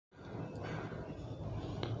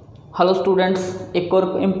Hello students, एक और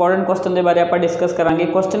important question के बारे आप डिस्कस करांगे।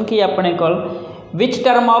 क्वेश्चन की अपने को which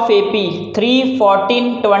term of AP 3, 14,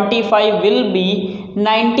 25 will be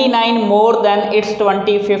 99 more than it's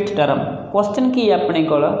 25th term. Question की अपने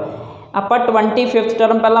को आप 25th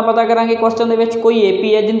टर्म पहला पता करांगे। क्वेश्चन के कोई AP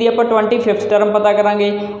है जिंदी आप 25th टर्म पता करांगे,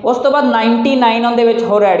 उस तो बाद 99 उहदे विच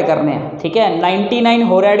होर ऐड करने हैं। ठीक है, 99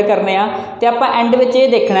 होर ऐड करने आ ते आपां एंड विच ये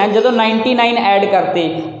देखना है जो 99 ऐड करते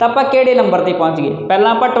तो आप किहड़े नंबर ते पहुँच गए। पहला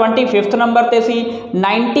आप 25th नंबर ते सी,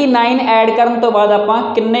 99 ऐड करन तो बाद आपां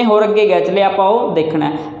किन्ने होर अगे गए चले आपां वो देखना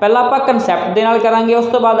है। पहला आप कंसैप्ट दे नाल करांगे,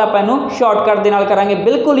 उस तो बाद आप इहनूं शॉर्टकट दे नाल करांगे।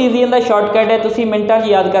 बिल्कुल ईजी इहदा शॉर्टकट है, तुसीं मिंटां 'च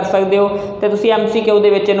याद कर सकते हो ते तुसीं MCQ दे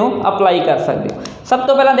विच इहनूं अप्लाई कर सकते हो। सब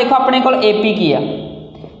तो पहला देखो अपने को AP की है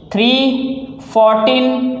 3, 14,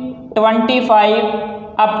 25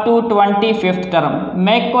 अप टू 25th टर्म।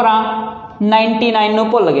 मैं एक बार 99 नूं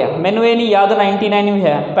भुल गया, मैनू ये नहीं याद 99 भी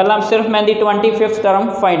है। पहला सिर्फ मैं 25th टर्म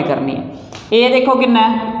फाइंड करनी है। A देखो कितना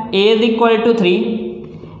है, A is equal to 3,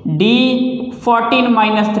 D 14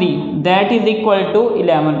 - 3 that is equal to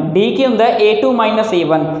 11। D की होंदा है A2 -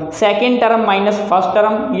 A1, second term minus first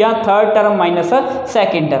term या third term minus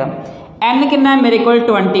second term. N कितना है मेरे को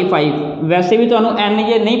 25। वैसे भी तुहानू N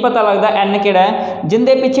ये नहीं पता लगता N किहड़ा है,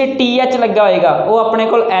 जिंदे पिछे TH लगा होएगा वो अपने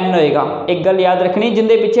को N होएगा। एक गल याद रखनी,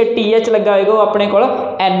 जिंदे पिछे TH लगा होएगा वो अपने को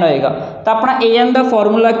N होएगा। तो अपना AN का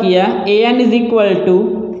फॉर्मूला की है, AN is equal to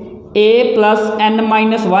A plus N -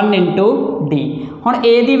 1 into D। हुण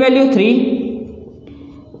A की वैल्यू 3,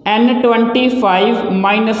 N 25 -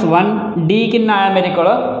 1, D कितना आया मेरे को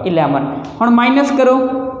 11। हुण माइनस करो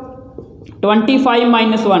 25 -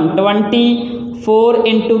 1 24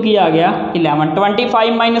 इंटू की आ गया 11। 25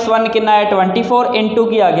 - 1 कितना है 24 इंटू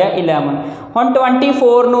की आ गया 11। हम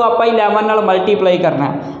 24 नूं आपां 11 नाल मल्टीप्लाई करना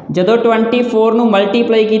है। जदों 24 नूं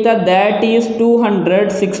मल्टीप्लाई किया दैट इज़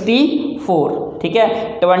 264। ठीक है,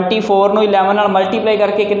 24 नूं 11 नाल मल्टीप्लाई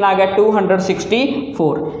करके कितना आ गया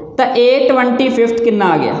 264। तो A25th कितना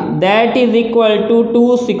आ गया दैट इज़ इक्वल टू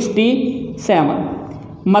 267।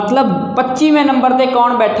 मतलब 25वें नंबर ते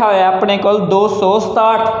कौन बैठा हुआ है अपने को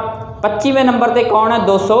 267। 25वें नंबर ते कौन है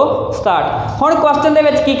 267। हुण क्वेश्चन दे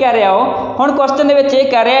विच की कह रहा हो, हुण क्वेश्चन दे विच ये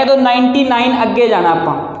कह रहा है तो 99 अगे जाना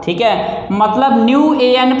आपां। ठीक है, मतलब न्यू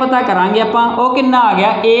AN पता करांगे आपां, वो कितना आ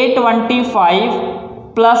गया A25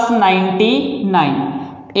 प्लस 99।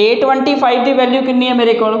 A25 की वैल्यू कितनी है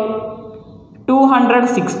मेरे को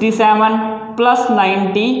 267 प्लस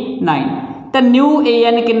 99। तो न्यू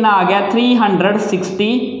AN कितना आ गया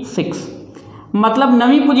 366। मतलब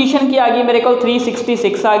नवी पोजीशन की आ गई मेरे को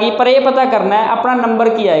 366 आ गई। पर यह पता करना है अपना नंबर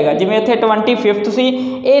की आएगा, जिवें इत्थे 25th सी,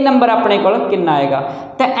 ये नंबर अपने को कितना आएगा।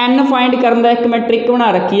 तो N फाइंड करने का एक मैं ट्रिक बना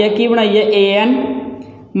रखी है। की बनाई है AN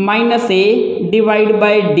 - A divide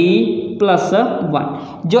by D plus 1।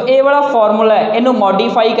 जो ए वाला फॉर्मूला है इनू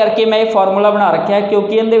मॉडिफाई करके मैं ये फॉर्मूला बना रखा है,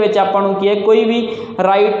 क्योंकि इहदे विच आपां नूं की है कोई भी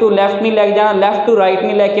राइट टू लैफ्ट नहीं लैके जाना, लैफ्ट टू राइट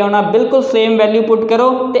नहीं लैके आना। बिल्कुल सेम वैल्यू पुट करो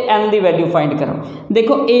तो N की वैल्यू फाइंड करो।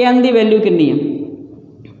 देखो AN की वैल्यू कितनी है,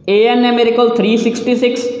 AN है मेरे को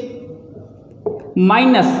 366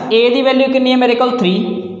 माइनस A की वैल्यू कितनी है मेरे को 3,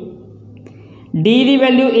 D की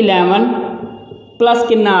वैल्यू 11 प्लस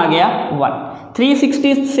कितना आ गया 1।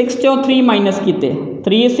 366 चो 3 माइनस किते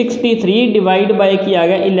 363 डिवाइड बाय की आ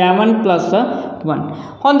गया 11 प्लस 1।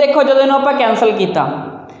 हुण देखो जो इन्हों आपां कैंसल किया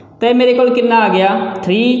तो मेरे को कितना आ गया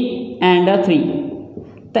 3 एंड 3।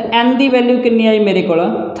 तो N की वैल्यू कितनी आई मेरे को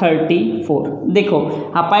 34। देखो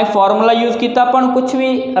आप फॉर्मूला यूज़ किया, अपन कुछ भी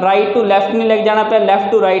राइट टू लैफ्ट नहीं लैके जाना पाया,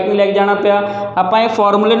 लैफ्ट टू राइट नहीं लैके जाना पाया। आप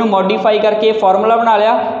फॉर्मूले को मॉडिफाई करके फॉर्मूला बना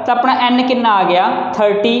लिया तो अपना N कितना आ गया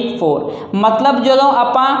 34। मतलब जो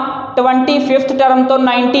आप 25th टर्म तो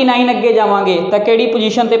 99 अगे जावांगे तो किहड़ी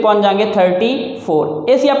पोजीशन ते पहुँच जाएंगे 34।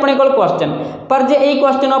 ये सी अपने को क्वेश्चन। पर जे यही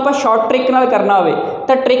क्वेश्चन आप शॉर्ट ट्रिक नाल करना हो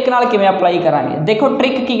तो ट्रिक नाल किवें अप्लाई करांगे। देखो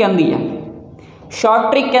ट्रिक की कहती है, शॉर्ट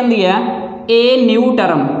ट्रिक कहती है A न्यू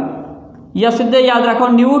टर्म, या सीधे याद रखो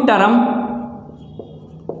new term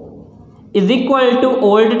is equal to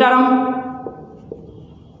old term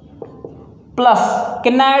plus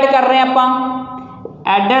कितना ऐड कर रहे हैं आप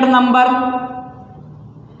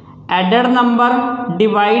added number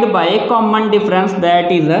divide by common difference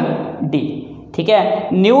that is D। ठीक है,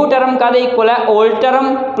 न्यू टर्म का इक्वल है old term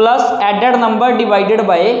plus added number divided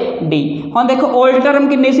by D। हम देखो ओल्ड टर्म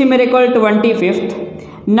कितनी सी मेरे को 25th,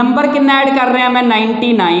 नंबर कितना ऐड कर रहे हैं मैं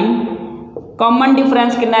 99, कॉमन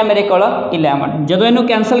डिफरेंस कितना है मेरे को 11। जो इनू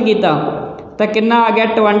कैंसल किया तो कितना आ गया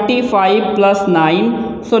 25 प्लस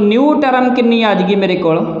 9। सो न्यू टर्म कितनी आ जाएगी मेरे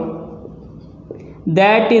को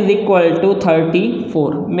दैट इज़ इक्वल टू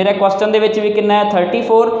 34। मेरे क्वेश्चन दे विच भी कितना है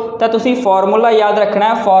 34। तो तुसी फॉर्मूला याद रखना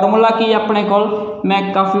है। फॉर्मूला की अपने कोल मैं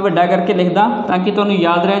काफ़ी वड्डा करके लिखदा ताकि तुहानूं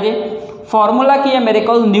याद रह जाए। फॉर्मूला की है मेरे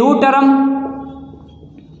कोल new term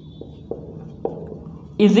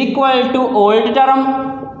is equal to old term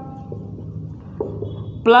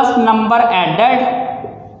plus number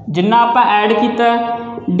added जिन्ना आपां ऐड किया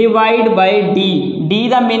डिवाइड बाय डी। डी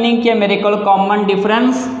का मीनिंग क्या है मेरे को common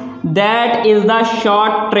difference. That is the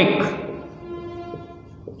short trick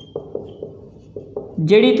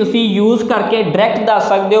जिहड़ी तुसी यूज़ करके डायरैक्ट दस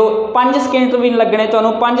सकते हो। 5 सेकेंड तो भी नहीं लगने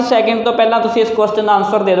तुहानूं। 5 सेकेंड तो पहला तुसी इस क्वेश्चन का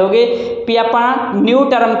आंसर दे दोगे भी आपां न्यू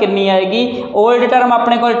टर्म कितनी आएगी। ओल्ड टर्म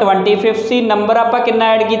अपने को 25 सी, नंबर आपां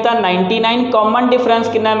कितना ऐड किया 99, कॉमन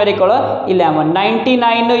डिफरेंस कितना मेरे को 11।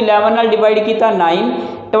 99 11 नाल डिवाइड किया 9,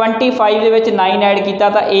 25 दे विच 9 ऐड किया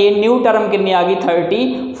तो ए न्यू टर्म कितनी आ गई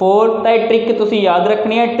 34। तो यह ट्रिक तुसी याद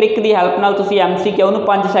रखनी है। ट्रिक की हैल्प नाल तुसी MCQ नूं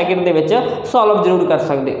 5 सेकेंड दे विच सॉल्व जरूर कर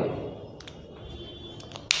सकते हो।